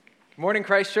Morning,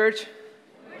 Christ Church.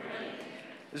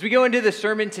 As we go into the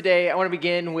sermon today, I want to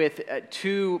begin with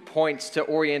 2 points to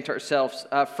orient ourselves.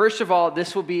 First of all,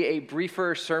 this will be a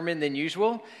briefer sermon than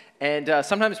usual, and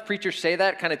sometimes preachers say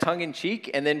that kind of tongue-in-cheek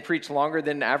and then preach longer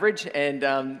than average, and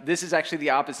this is actually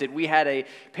the opposite. We had a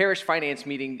parish finance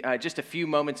meeting just a few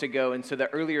moments ago, and so the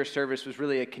earlier service was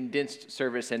really a condensed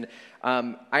service, and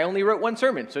I only wrote one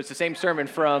sermon, so it's the same sermon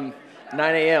from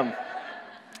 9 a.m.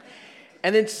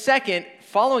 And then second,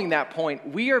 following that point,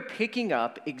 we are picking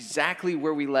up exactly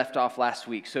where we left off last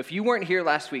week. So if you weren't here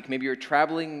last week, maybe you're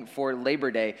traveling for Labor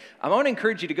Day, I want to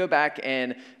encourage you to go back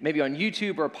and maybe on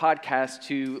YouTube or a podcast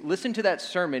to listen to that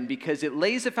sermon because it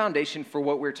lays a foundation for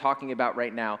what we're talking about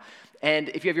right now. And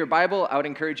if you have your Bible, I would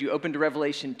encourage you open to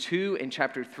Revelation 2 and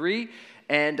chapter 3.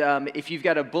 And if you've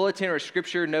got a bulletin or a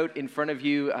scripture note in front of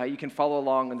you, you can follow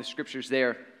along on the scriptures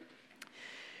there.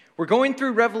 We're going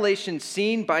through Revelation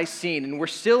scene by scene, and we're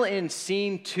still in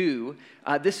scene 2.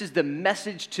 This is the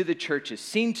message to the churches.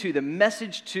 Scene 2, the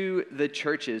message to the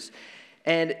churches.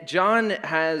 And John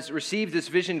has received this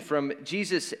vision from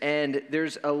Jesus, and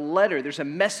there's a letter, there's a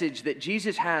message that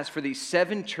Jesus has for these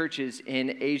 7 churches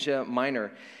in Asia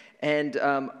Minor. And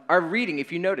our reading,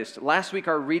 if you noticed, last week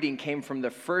our reading came from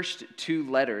the first 2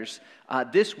 letters.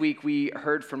 This week we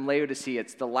heard from Laodicea.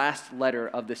 It's the last letter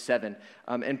of the 7,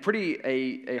 and pretty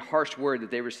a harsh word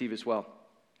that they receive as well.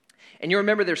 And you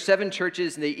remember there's 7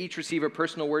 churches, and they each receive a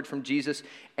personal word from Jesus,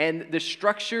 and the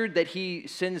structure that he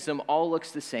sends them all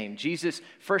looks the same. Jesus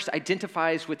first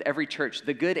identifies with every church,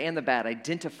 the good and the bad,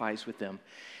 identifies with them.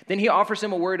 Then he offers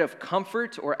them a word of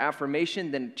comfort or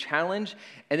affirmation, then challenge,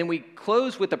 and then we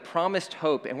close with a promised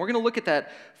hope. And we're going to look at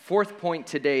that 4th point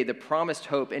today, the promised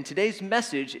hope. And today's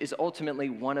message is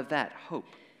ultimately one of that, hope.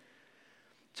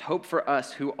 It's hope for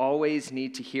us who always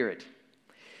need to hear it.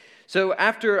 So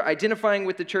after identifying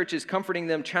with the churches, comforting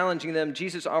them, challenging them,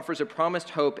 Jesus offers a promised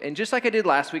hope. And just like I did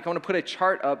last week, I want to put a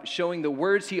chart up showing the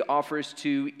words he offers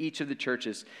to each of the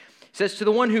churches. It says, to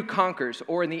the one who conquers,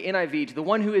 or in the NIV, to the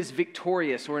one who is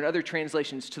victorious, or in other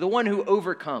translations, to the one who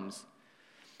overcomes,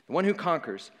 the one who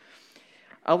conquers,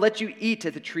 I'll let you eat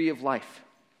at the tree of life.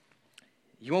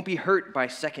 You won't be hurt by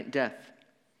second death.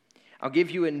 I'll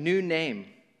give you a new name.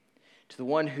 To the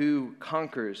one who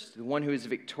conquers, to the one who is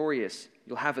victorious,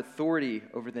 you'll have authority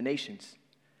over the nations.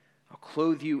 I'll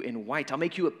clothe you in white. I'll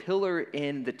make you a pillar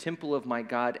in the temple of my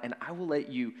God, and I will let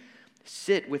you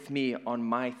sit with me on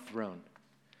my throne.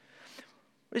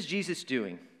 What is Jesus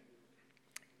doing?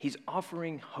 He's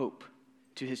offering hope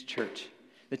to his church.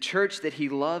 The church that he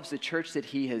loves, the church that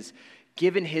he has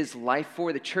given his life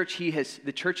for, the churches he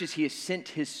has sent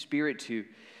his Spirit to.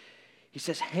 He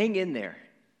says, hang in there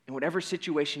in whatever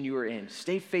situation you are in.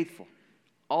 Stay faithful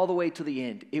all the way to the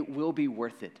end. It will be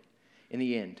worth it in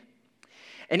the end.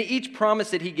 And each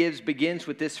promise that he gives begins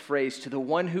with this phrase, to the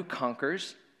one who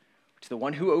conquers, to the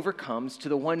one who overcomes, to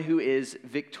the one who is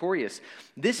victorious.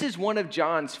 This is one of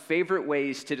John's favorite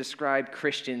ways to describe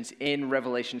Christians in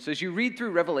Revelation. So as you read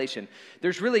through Revelation,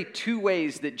 there's really 2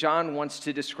 ways that John wants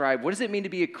to describe what does it mean to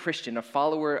be a Christian, a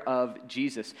follower of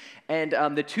Jesus. And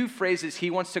the 2 phrases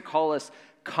he wants to call us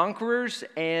conquerors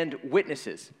and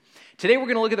witnesses. Today we're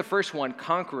going to look at the first one,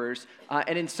 conquerors,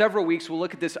 and in several weeks we'll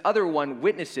look at this other one,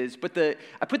 witnesses, but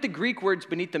I put the Greek words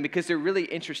beneath them because they're really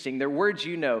interesting. They're words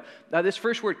you know. Now this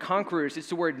first word, conquerors, it's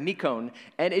the word Nikon,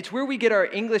 and it's where we get our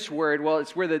English word, well,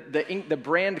 it's where the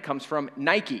brand comes from,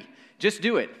 Nike. Just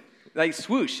do it. Like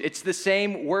swoosh, it's the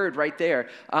same word right there.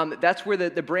 That's where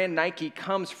the brand Nike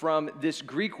comes from, this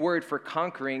Greek word for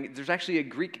conquering. There's actually a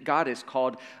Greek goddess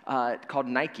called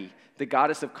Nike, the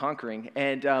goddess of conquering.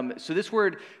 And so this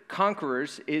word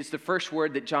conquerors is the first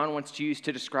word that John wants to use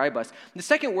to describe us. The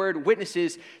second word,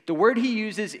 witnesses, the word he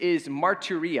uses is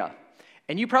martyria.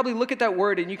 And you probably look at that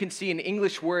word and you can see an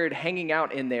English word hanging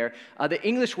out in there. The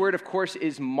English word, of course,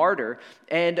 is martyr.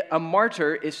 And a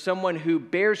martyr is someone who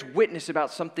bears witness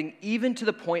about something even to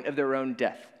the point of their own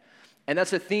death. And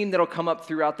that's a theme that'll come up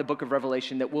throughout the book of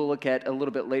Revelation that we'll look at a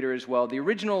little bit later as well. The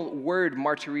original word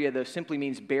martyria, though, simply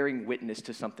means bearing witness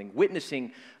to something,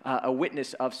 witnessing a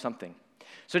witness of something.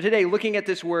 So today, looking at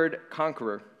this word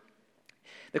conqueror,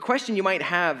 the question you might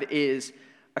have is,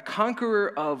 a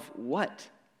conqueror of what?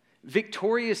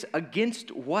 Victorious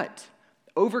against what?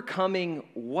 Overcoming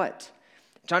what?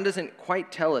 John doesn't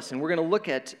quite tell us, and we're going to look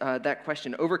at that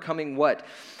question, overcoming what?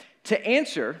 To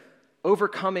answer,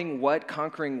 overcoming what,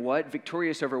 conquering what,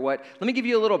 victorious over what, let me give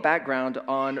you a little background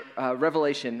on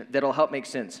Revelation that'll help make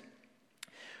sense.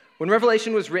 When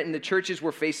Revelation was written, the churches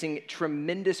were facing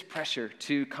tremendous pressure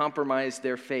to compromise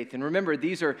their faith. And remember,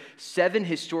 these are 7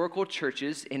 historical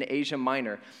churches in Asia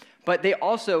Minor. But they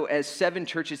also, as 7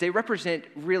 churches, they represent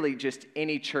really just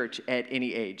any church at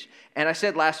any age. And I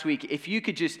said last week, if you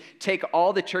could just take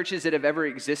all the churches that have ever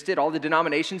existed, all the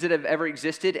denominations that have ever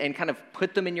existed, and kind of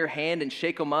put them in your hand and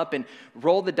shake them up and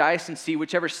roll the dice and see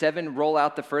whichever 7 roll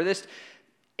out the furthest,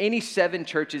 any 7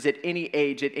 churches at any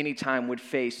age, at any time, would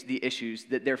face the issues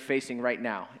that they're facing right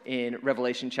now in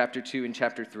Revelation chapter 2 and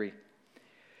chapter 3.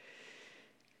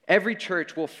 Every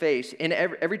church will face, in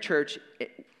every church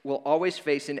will always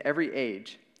face in every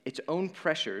age its own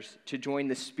pressures to join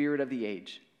the spirit of the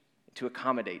age, to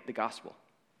accommodate the gospel.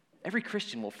 Every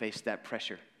Christian will face that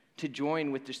pressure to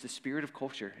join with just the spirit of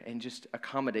culture and just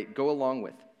accommodate, go along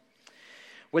with.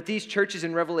 What these churches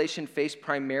in Revelation faced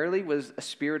primarily was a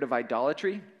spirit of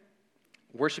idolatry,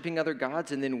 worshiping other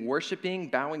gods, and then worshiping,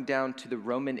 bowing down to the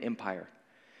Roman Empire.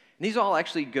 And these all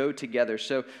actually go together.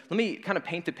 So let me kind of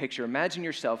paint the picture. Imagine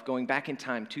yourself going back in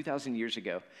time 2,000 years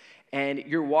ago, and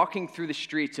you're walking through the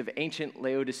streets of ancient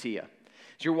Laodicea.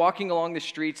 As you're walking along the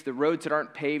streets, the roads that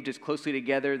aren't paved as closely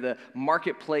together, the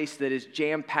marketplace that is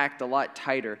jam-packed a lot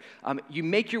tighter. You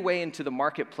make your way into the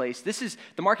marketplace. The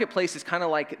marketplace is kind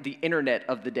of like the internet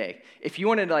of the day. If you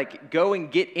want to go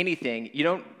and get anything, you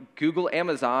don't Google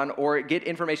Amazon or get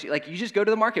information. You just go to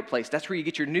the marketplace. That's where you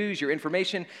get your news, your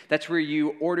information. That's where you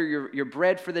order your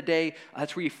bread for the day.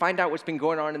 That's where you find out what's been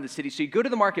going on in the city. So you go to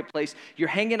the marketplace. You're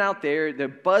hanging out there, the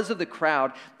buzz of the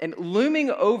crowd, and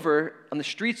looming over on the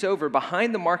streets over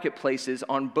behind the marketplaces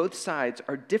on both sides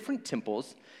are different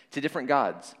temples to different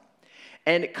gods.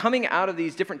 And coming out of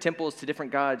these different temples to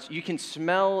different gods, you can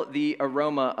smell the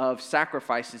aroma of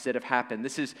sacrifices that have happened.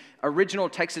 This is original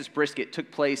Texas brisket took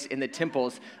place in the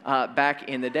temples back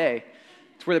in the day.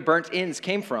 It's where the burnt ends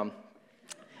came from.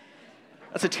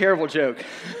 That's a terrible joke.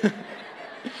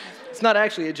 It's not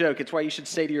actually a joke. It's why you should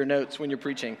stay to your notes when you're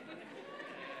preaching.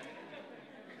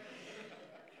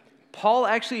 Paul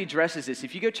actually addresses this.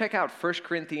 If you go check out 1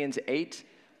 Corinthians 8,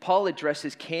 Paul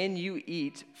addresses, can you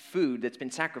eat food that's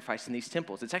been sacrificed in these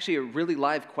temples? It's actually a really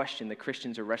live question that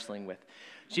Christians are wrestling with.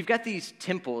 So you've got these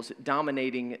temples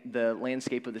dominating the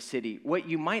landscape of the city. What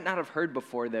you might not have heard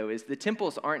before, though, is the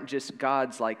temples aren't just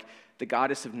gods like the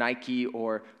goddess of Nike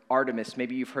or Artemis.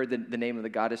 Maybe you've heard the name of the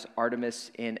goddess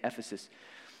Artemis in Ephesus.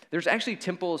 There's actually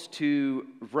temples to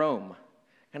Rome.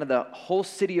 Kind of the whole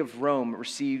city of Rome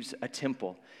receives a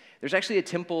temple. There's actually a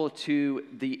temple to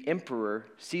the emperor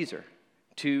Caesar.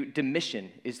 To Domitian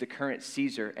is the current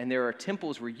Caesar, and there are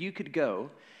temples where you could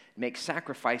go and make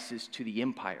sacrifices to the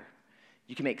empire.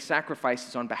 You can make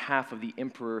sacrifices on behalf of the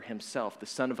emperor himself, the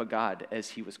son of a god, as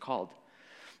he was called.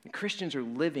 And Christians are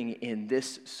living in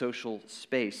this social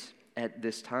space at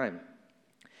this time.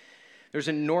 There's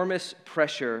enormous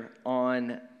pressure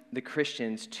on the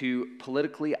Christians to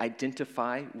politically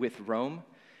identify with Rome.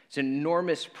 It's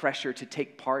enormous pressure to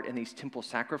take part in these temple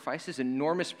sacrifices,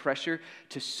 enormous pressure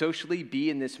to socially be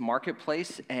in this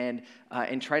marketplace and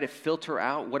try to filter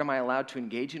out what am I allowed to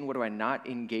engage in, what do I not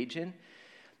engage in.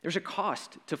 There's a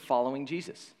cost to following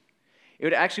Jesus.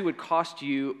 It would cost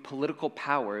you political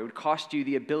power. It would cost you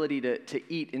the ability to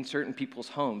eat in certain people's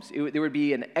homes. There would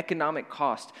be an economic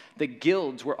cost. The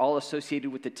guilds were all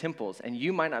associated with the temples, and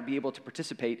you might not be able to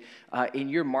participate in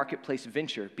your marketplace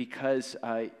venture because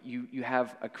you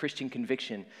have a Christian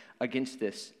conviction against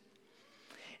this.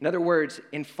 In other words,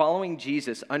 in following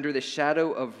Jesus under the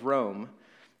shadow of Rome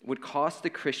would cost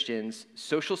the Christians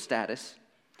social status,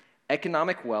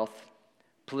 economic wealth,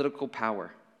 political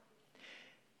power.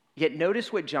 Yet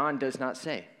notice what John does not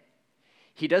say.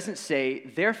 He doesn't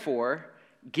say, therefore,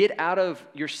 get out of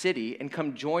your city and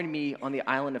come join me on the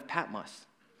island of Patmos.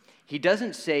 He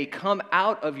doesn't say, come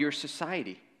out of your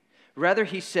society. Rather,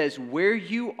 he says, where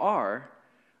you are,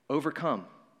 overcome.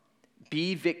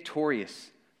 Be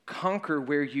victorious. Conquer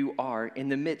where you are in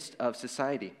the midst of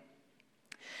society.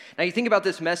 Now, you think about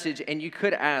this message, and you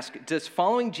could ask, does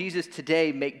following Jesus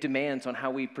today make demands on how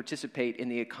we participate in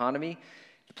the economy,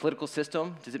 the political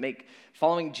system?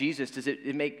 Following Jesus,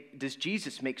 does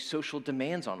Jesus make social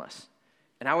demands on us?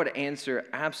 And I would answer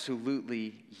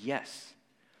absolutely yes.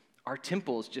 Our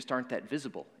temples just aren't that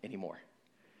visible anymore,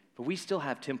 but we still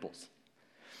have temples.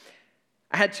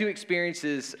 I had 2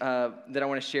 experiences that I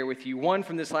want to share with you, one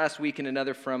from this last week and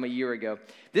another from a year ago.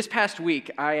 This past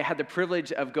week, I had the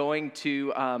privilege of going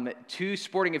to 2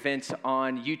 sporting events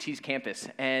on UT's campus.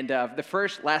 And the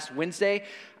first, last Wednesday,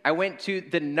 I went to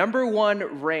the number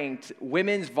 1 ranked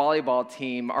women's volleyball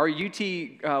team. Our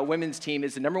UT women's team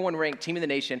is the number 1 ranked team in the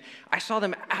nation. I saw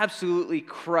them absolutely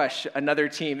crush another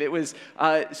team. It was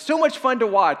so much fun to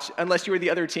watch, unless you were the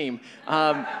other team.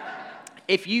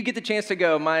 If you get the chance to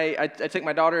go, I took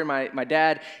my daughter and my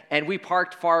dad, and we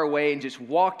parked far away and just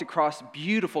walked across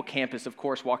beautiful campus, of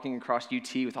course, walking across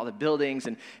UT with all the buildings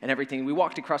and everything. We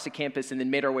walked across the campus and then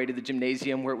made our way to the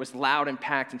gymnasium where it was loud and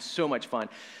packed and so much fun.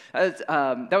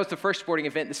 That was the first sporting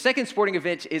event. The second sporting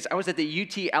event is I was at the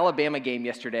UT Alabama game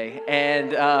yesterday,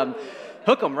 and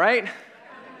hook 'em, right?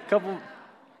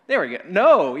 There we go.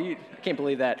 No, I can't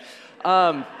believe that.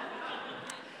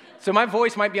 So my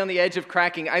voice might be on the edge of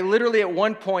cracking. I literally at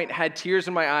one point had tears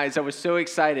in my eyes. I was so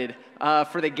excited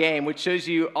for the game, which shows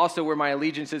you also where my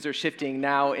allegiances are shifting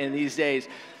now in these days.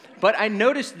 But I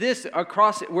noticed this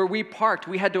across where we parked.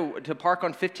 We had to park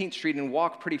on 15th Street and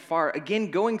walk pretty far.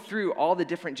 Again, going through all the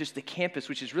different, just the campus,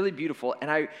 which is really beautiful. And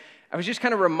I was just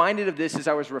kind of reminded of this as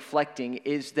I was reflecting,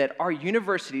 is that our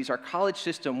universities, our college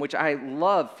system, which I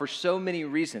love for so many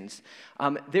reasons,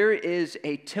 there is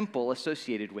a temple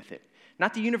associated with it.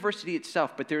 Not the university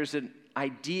itself, but there's an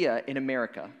idea in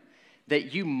America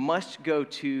that you must go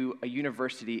to a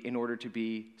university in order to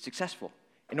be successful,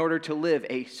 in order to live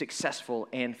a successful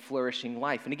and flourishing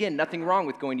life. And again, nothing wrong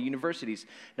with going to universities,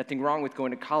 nothing wrong with going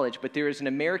to college, but there is an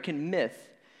American myth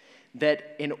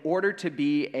that in order to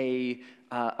be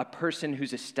a person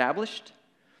who's established,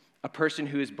 a person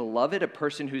who is beloved, a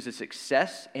person who's a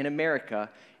success in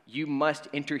America, you must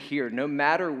enter here, no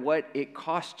matter what it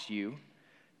costs you.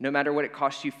 No matter what it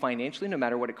costs you financially, no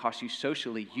matter what it costs you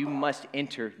socially, you must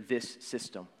enter this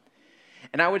system.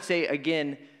 And I would say,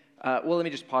 again, let me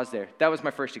just pause there. That was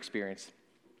my first experience.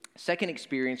 Second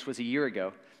experience was a year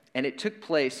ago, and it took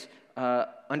place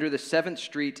under the 7th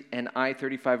Street and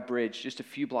I-35 bridge, just a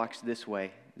few blocks this way.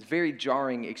 It's a very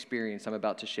jarring experience I'm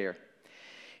about to share.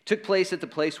 It took place at the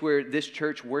place where this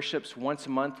church worships once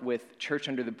a month with Church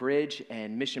Under the Bridge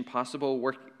and Mission Possible,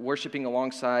 worshiping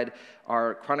alongside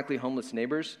our chronically homeless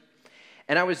neighbors.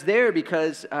 And I was there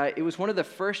because it was one of the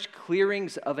first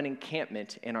clearings of an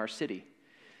encampment in our city.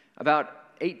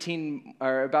 About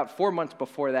 4 months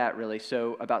before that, really,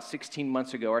 so about 16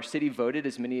 months ago, our city voted,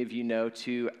 as many of you know,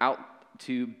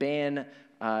 to ban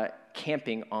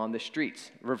camping on the streets,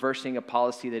 reversing a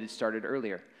policy that had started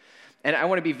earlier. And I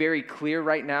want to be very clear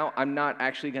right now, I'm not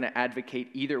actually going to advocate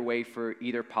either way for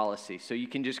either policy. So you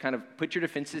can just kind of put your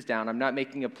defenses down. I'm not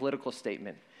making a political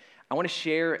statement. I want to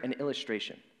share an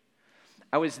illustration.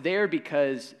 I was there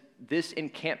because this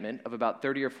encampment of about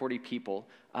 30 or 40 people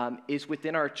is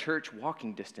within our church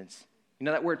walking distance. You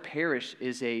know, that word parish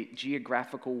is a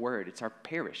geographical word. It's our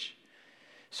parish.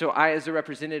 So I, as a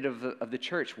representative of the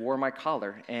church, wore my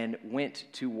collar and went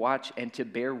to watch and to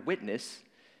bear witness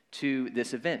to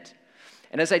this event.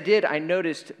 And as I did, I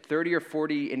noticed 30 or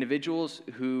 40 individuals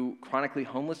who chronically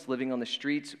homeless, living on the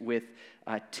streets with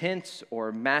tents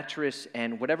or mattress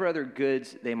and whatever other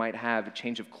goods they might have, a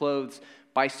change of clothes,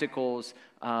 bicycles,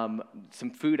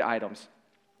 some food items.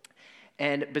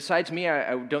 And besides me,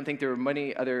 I don't think there were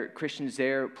many other Christians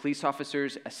there, police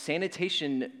officers. A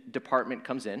sanitation department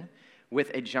comes in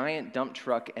with a giant dump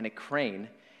truck and a crane,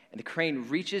 and the crane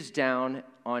reaches down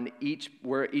on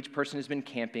where each person has been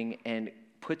camping and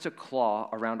puts a claw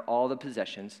around all the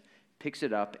possessions, picks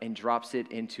it up, and drops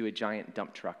it into a giant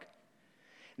dump truck.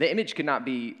 The image could not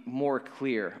be more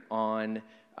clear on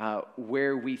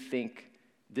where we think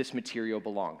this material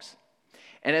belongs.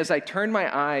 And as I turned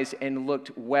my eyes and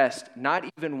looked west, not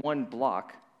even one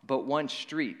block, but one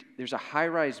street, there's a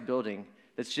high-rise building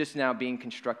that's just now being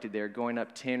constructed there, going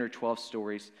up 10 or 12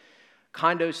 stories,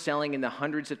 condos selling in the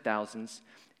hundreds of thousands,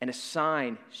 and a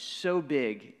sign so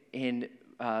big in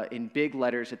big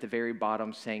letters at the very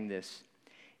bottom saying this: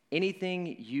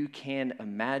 anything you can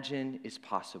imagine is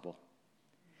possible.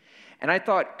 And I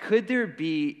thought, could there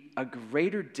be a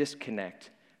greater disconnect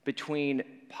between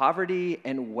poverty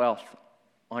and wealth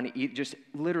on just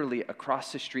literally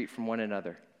across the street from one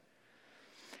another?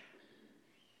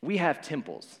 We have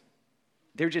temples.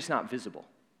 They're just not visible.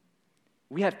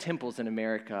 We have temples in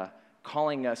America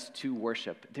calling us to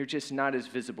worship. They're just not as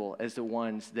visible as the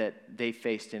ones that they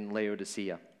faced in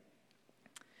Laodicea.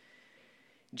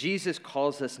 Jesus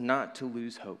calls us not to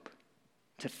lose hope,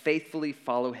 to faithfully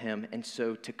follow him, and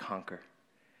so to conquer.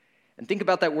 And think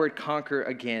about that word conquer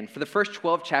again. For the first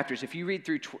 12 chapters, if you read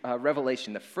through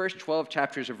Revelation, the first 12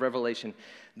 chapters of Revelation,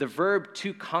 the verb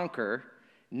to conquer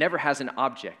never has an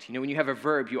object. You know, when you have a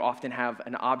verb, you often have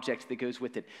an object that goes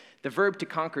with it. The verb to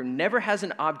conquer never has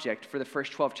an object for the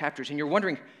first 12 chapters, and you're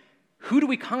wondering, who do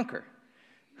we conquer?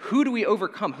 Who do we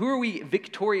overcome? Who are we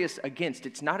victorious against?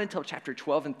 It's not until chapter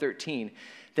 12 and 13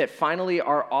 that finally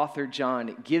our author,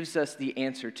 John, gives us the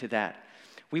answer to that.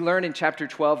 We learn in chapter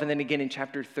 12 and then again in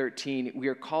chapter 13, we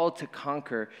are called to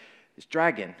conquer this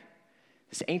dragon,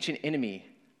 this ancient enemy,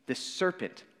 this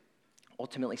serpent,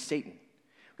 ultimately Satan.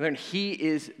 We learn he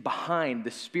is behind the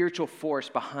spiritual force,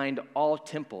 behind all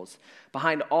temples,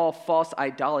 behind all false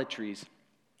idolatries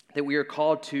that we are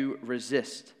called to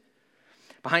resist.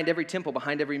 Behind every temple,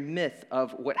 behind every myth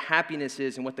of what happiness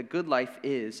is and what the good life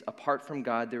is, apart from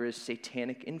God, there is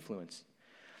satanic influence.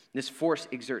 This force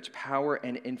exerts power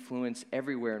and influence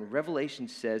everywhere, and Revelation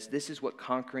says this is what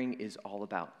conquering is all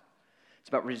about. It's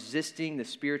about resisting the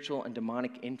spiritual and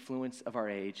demonic influence of our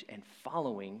age and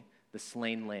following the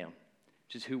slain lamb,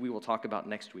 which is who we will talk about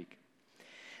next week.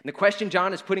 And the question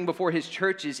John is putting before his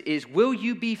churches is, will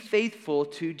you be faithful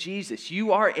to Jesus?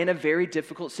 You are in a very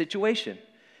difficult situation.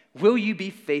 Will you be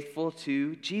faithful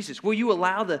to Jesus? Will you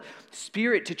allow the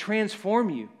Spirit to transform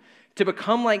you, to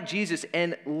become like Jesus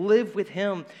and live with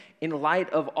him in light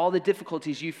of all the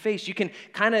difficulties you face? You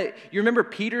remember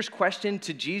Peter's question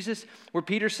to Jesus, where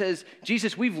Peter says,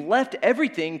 Jesus, we've left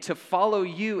everything to follow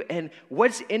you, and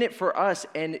what's in it for us?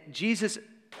 And Jesus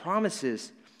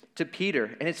promises to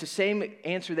Peter, and it's the same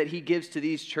answer that he gives to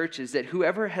these churches, that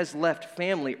whoever has left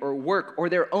family or work or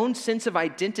their own sense of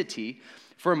identity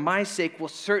for my sake will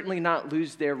certainly not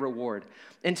lose their reward.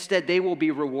 Instead, they will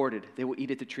be rewarded. They will eat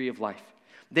at the tree of life.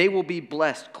 They will be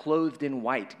blessed, clothed in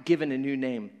white, given a new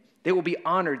name. They will be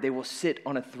honored. They will sit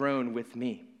on a throne with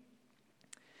me.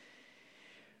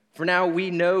 For now, we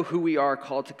know who we are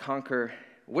called to conquer.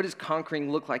 What does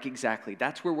conquering look like exactly?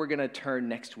 That's where we're going to turn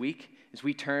next week. As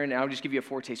we turn, and I'll just give you a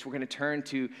foretaste, we're going to turn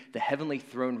to the heavenly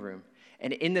throne room.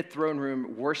 And in the throne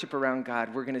room, worship around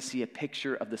God, we're going to see a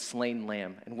picture of the slain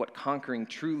lamb and what conquering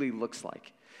truly looks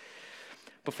like.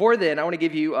 Before then, I want to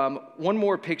give you one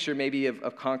more picture maybe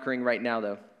of conquering right now,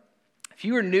 though. If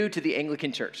you are new to the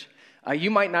Anglican Church,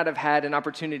 you might not have had an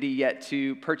opportunity yet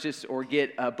to purchase or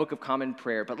get a Book of Common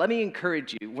Prayer, but let me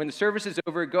encourage you, when the service is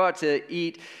over, go out to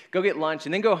eat, go get lunch,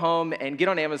 and then go home and get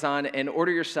on Amazon and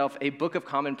order yourself a Book of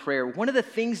Common Prayer. One of the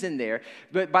things in there,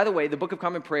 but by the way, the Book of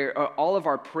Common Prayer, all of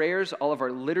our prayers, all of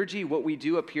our liturgy, what we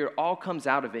do up here, all comes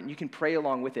out of it, and you can pray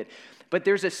along with it. But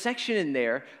there's a section in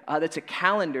there that's a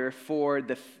calendar for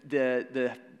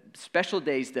the special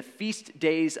days, the feast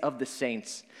days of the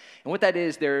saints. And what that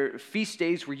is, they're feast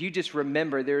days where you just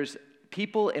remember there's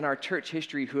people in our church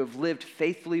history who have lived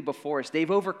faithfully before us. They've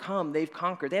overcome, they've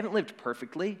conquered. They haven't lived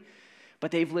perfectly,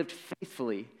 but they've lived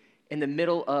faithfully in the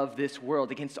middle of this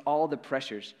world against all the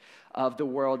pressures of the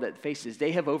world that faces.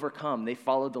 They have overcome. They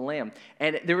followed the Lamb.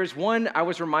 And there was one I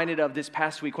was reminded of this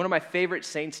past week. One of my favorite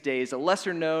saints' days, a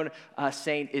lesser-known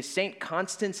saint, is Saint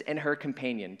Constance and her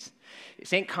companions.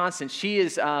 Saint Constance, she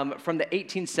is from the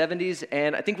 1870s,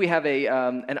 and I think we have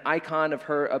an icon of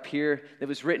her up here that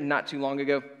was written not too long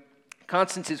ago.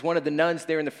 Constance is one of the nuns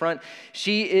there in the front.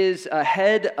 She is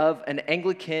head of an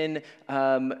Anglican,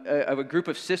 of a group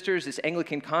of sisters, this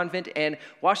Anglican convent. And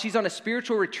while she's on a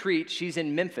spiritual retreat, she's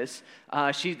in Memphis.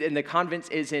 And the convent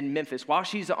is in Memphis. While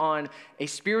she's on a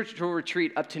spiritual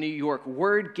retreat up to New York,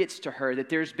 word gets to her that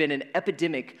there's been an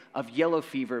epidemic of yellow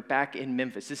fever back in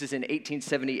Memphis. This is in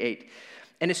 1878.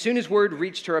 And as soon as word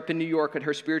reached her up in New York at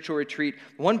her spiritual retreat,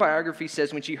 one biography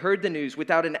says when she heard the news,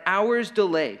 without an hour's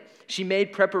delay, she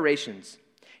made preparations.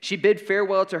 She bid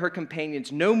farewell to her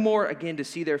companions, no more again to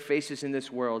see their faces in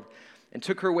this world, and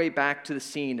took her way back to the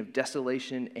scene of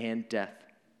desolation and death.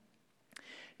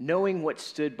 Knowing what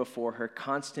stood before her,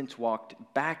 Constance walked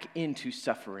back into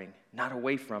suffering, not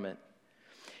away from it.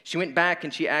 She went back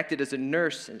and she acted as a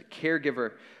nurse and a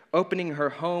caregiver, opening her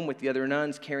home with the other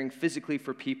nuns, caring physically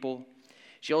for people.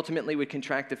 She ultimately would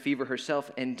contract the fever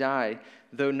herself and die,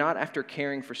 though not after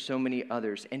caring for so many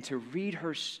others. And to read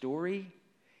her story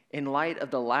in light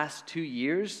of the last 2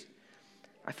 years,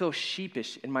 I feel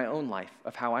sheepish in my own life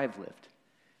of how I've lived.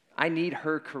 I need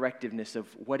her correctiveness of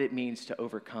what it means to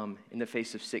overcome in the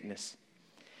face of sickness.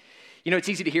 You know, it's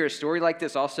easy to hear a story like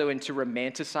this also and to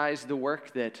romanticize the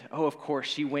work that, oh, of course,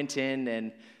 she went in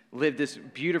and lived this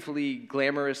beautifully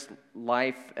glamorous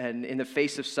life and in the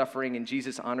face of suffering, and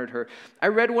Jesus honored her. I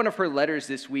read one of her letters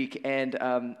this week, and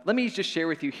let me just share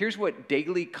with you, here's what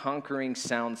daily conquering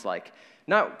sounds like.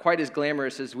 Not quite as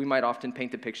glamorous as we might often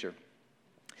paint the picture.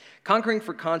 Conquering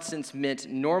for Constance meant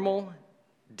normal,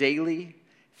 daily,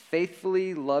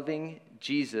 faithfully loving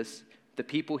Jesus, the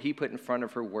people he put in front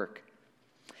of her work.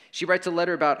 She writes a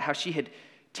letter about how she had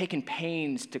taken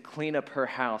pains to clean up her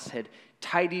house, had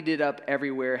tidied it up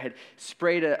everywhere, had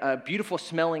sprayed a beautiful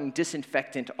smelling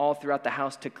disinfectant all throughout the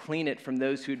house to clean it from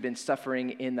those who had been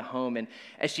suffering in the home. And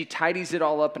as she tidies it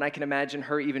all up, and I can imagine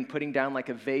her even putting down like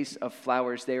a vase of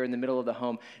flowers there in the middle of the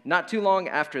home, not too long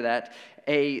after that,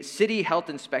 a city health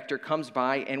inspector comes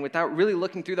by and without really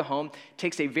looking through the home,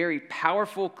 takes a very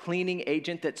powerful cleaning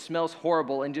agent that smells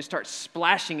horrible and just starts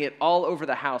splashing it all over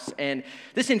the house. And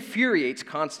this infuriates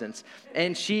Constance.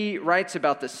 And she writes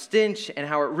about the stench and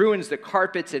how it ruins the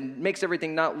carpets and makes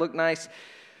everything not look nice.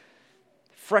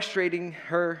 Frustrating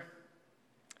her,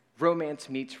 romance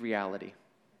meets reality.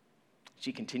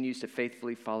 She continues to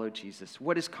faithfully follow Jesus.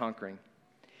 What is conquering?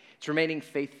 It's remaining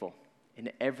faithful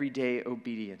in everyday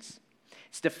obedience.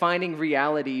 It's defining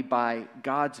reality by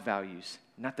God's values,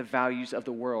 not the values of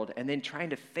the world, and then trying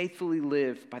to faithfully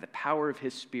live by the power of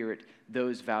His Spirit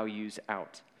those values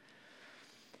out.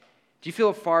 Do you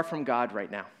feel far from God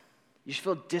right now? You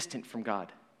feel distant from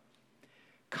God.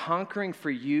 Conquering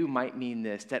for you might mean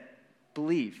this, that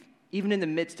believe, even in the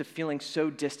midst of feeling so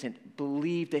distant,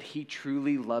 believe that He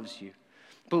truly loves you.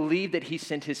 Believe that He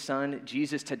sent His Son,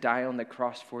 Jesus, to die on the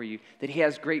cross for you, that He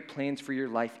has great plans for your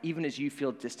life, even as you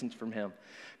feel distant from Him.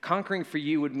 Conquering for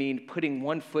you would mean putting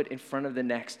one foot in front of the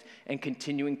next and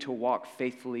continuing to walk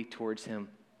faithfully towards Him.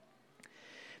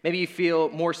 Maybe you feel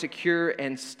more secure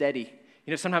and steady.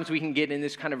 You know, sometimes we can get in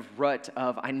this kind of rut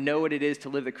of, I know what it is to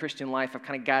live the Christian life. I've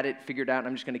kind of got it figured out, and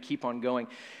I'm just going to keep on going.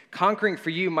 Conquering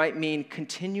for you might mean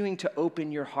continuing to open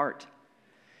your heart.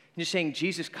 And just saying,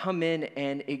 Jesus, come in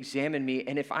and examine me.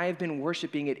 And if I have been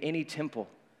worshiping at any temple,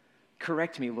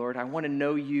 correct me, Lord. I want to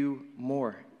know you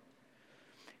more.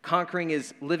 Conquering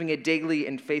is living a daily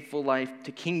and faithful life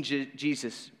to King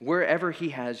Jesus, wherever He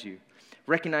has you,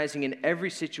 recognizing in every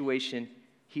situation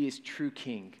He is true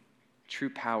King, true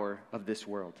power of this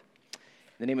world. In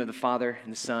the name of the Father,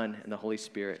 and the Son, and the Holy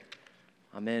Spirit.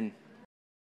 Amen.